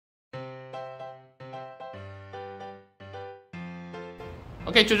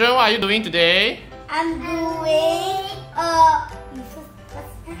Okay, children, what are you doing today? I'm doing a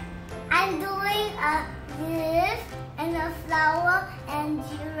leaf and a flower and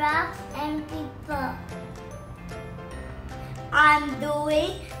giraffe and people. I'm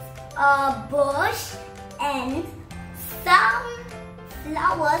doing a bush and some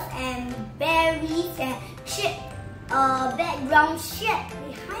flowers and berries and background shape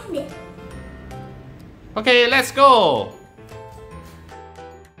behind it. Okay, let's go.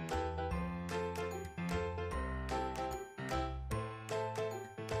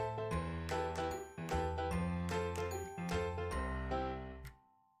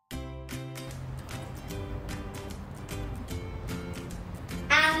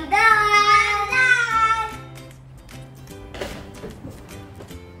 I'm done.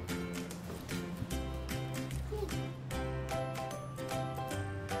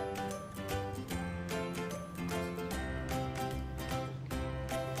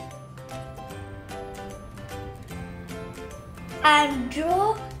 I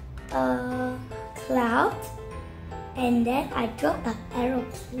draw a cloud, and then I draw an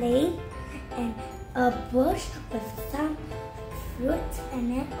aeroplane and a bush with some fruit,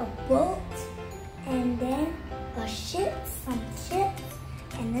 and then a boat, and then a ship, some ships,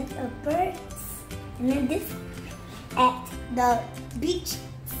 and then a bird, and then this at the beach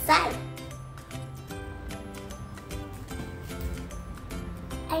side.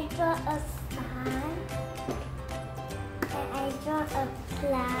 I draw a sun, and I draw a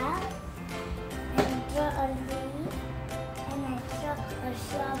cloud, and I draw a leaf, and I draw a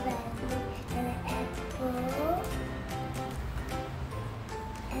strawberry, and an apple,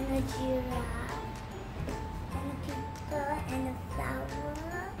 and a giraffe, and a people, and a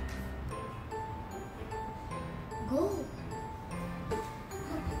flower. Go!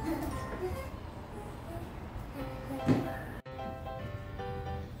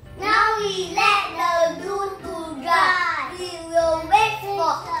 Now we let the glue to dry. We will wait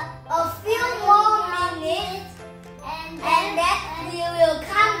for a few more minutes, and then we will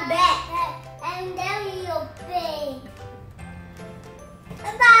come back, and then we will paint.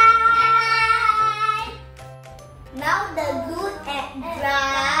 Bye-bye! Now the glue is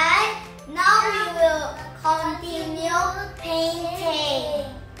dry. Now we will continue painting.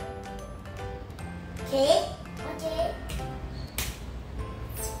 Okay? Okay.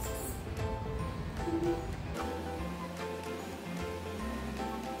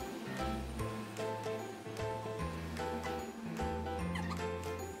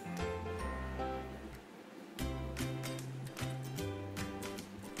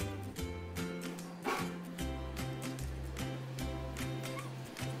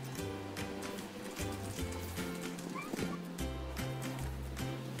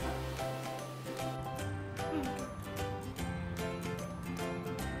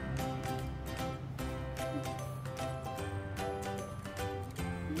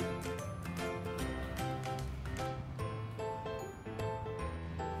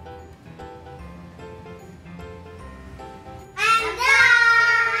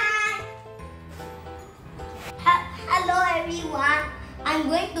 Hello everyone, I'm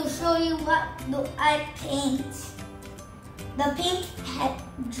going to show you what do I paint. The paint had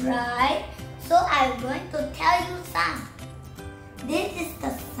dried, so I'm going to tell you some. This is the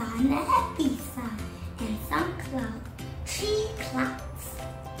sun, a happy sun, and some clouds, 3 clouds,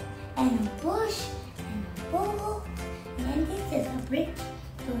 and a bush, and a boat, and then this is a bridge,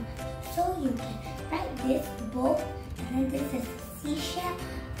 so you can ride this boat, and then this is a seashell,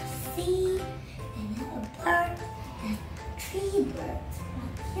 a sea, and then a bird, and 3 birds,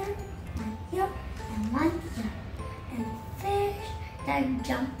 one here, and one here, and a fish that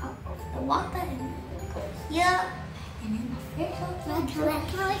jump out of the water and then go here, and then a fish will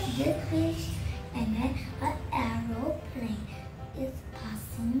this fish, and then an aeroplane is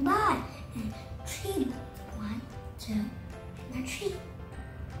passing by, and 3 birds, 1, 2, and 3.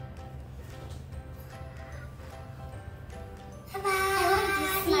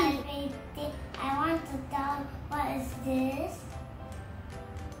 I want to tell what is this,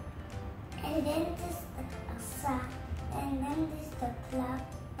 and then this the sun, and then this the cloud,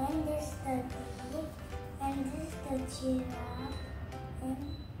 and this the leaf, and this the giraffe, and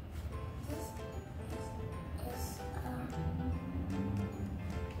this is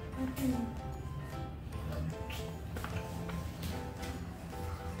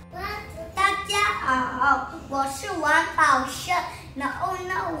大家好，我是王宝胜，然后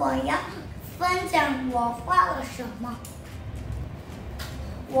呢，我要分享我画了什么。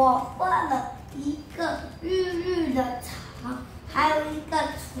我画了一个绿的草，还有一个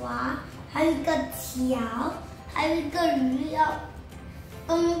船，还有一个桥，还有一个鱼要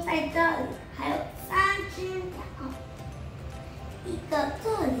在这里还有3只鸟，一个这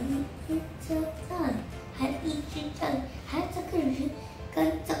里，一只这里，还有一只这里，还有这个人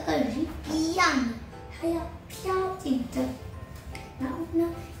跟这个人一样的，它要飘进这里。然后呢，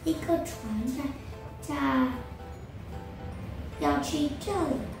一个船在要去这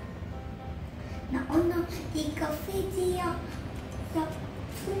里，然后呢，一个飞机要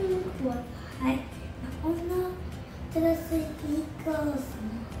冲过来，然后呢，这个是一个什么？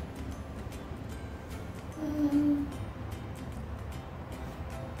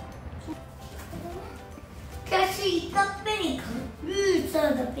这是一个贝壳，绿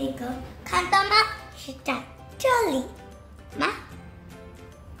色的贝壳，看到吗？是在这里吗？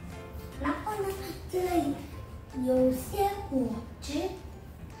然后呢，这里有些果汁，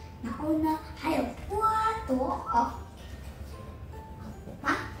然后呢，还有花朵啊。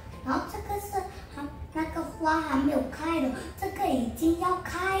然后这个是那个花还没有开的，这个已经要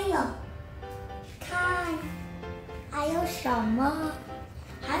开了。看，还有什么？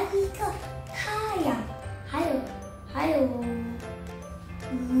还有一个太阳，还有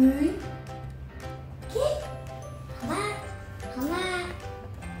鱼。好啦，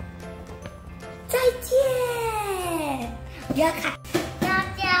再见。不要看。大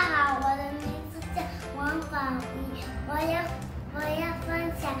家好，我的名字叫王宝仪，我要分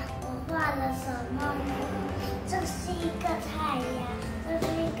享我画了什么呢？这是一个太阳，这是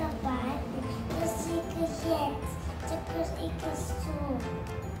一个